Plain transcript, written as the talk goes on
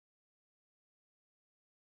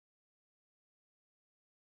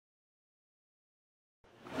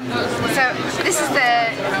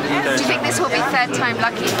this will be third time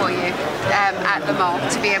lucky for you at Le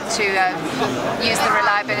Mans to be able to use the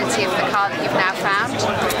reliability of the car that you've now found?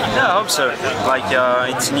 Yeah, I hope so. Like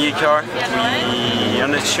it's a new car. We are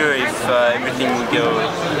not sure if everything will go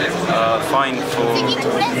fine for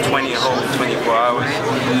 24 hours.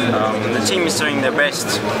 The team is doing their best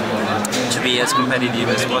to be as competitive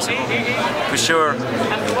as possible. For sure,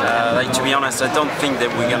 like to be honest, I don't think that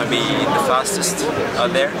we're gonna be the fastest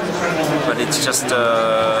out there, but it's just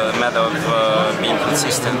a matter of being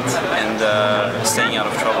consistent and staying out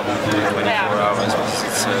of trouble for 24 hours.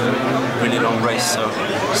 It's a really long race, so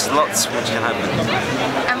there's lots which can happen.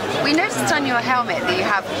 We noticed on your helmet that you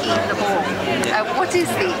have Eat the Ball. What is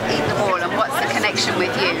the Eat the Ball and what's the connection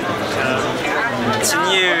with you? It's a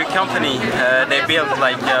new company. They build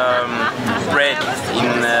like bread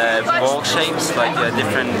in ball shapes, like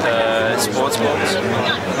different sports balls.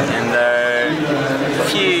 And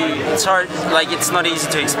it's hard, like it's not easy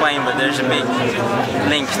to explain, but there's a big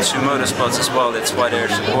link to motorsports as well. That's why they're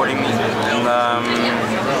supporting me. And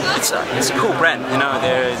it's a cool brand, you know.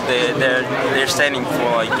 They're standing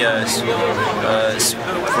for like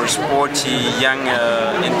for sporty young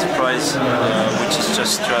enterprise, which is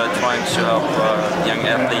just trying to help young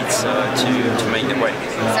athletes to make it work.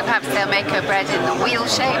 So perhaps they'll make a bread in the wheel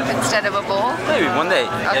shape instead of a ball? Maybe one day.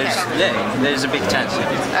 Okay. There's a big chance.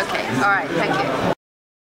 Okay, all right, thank you.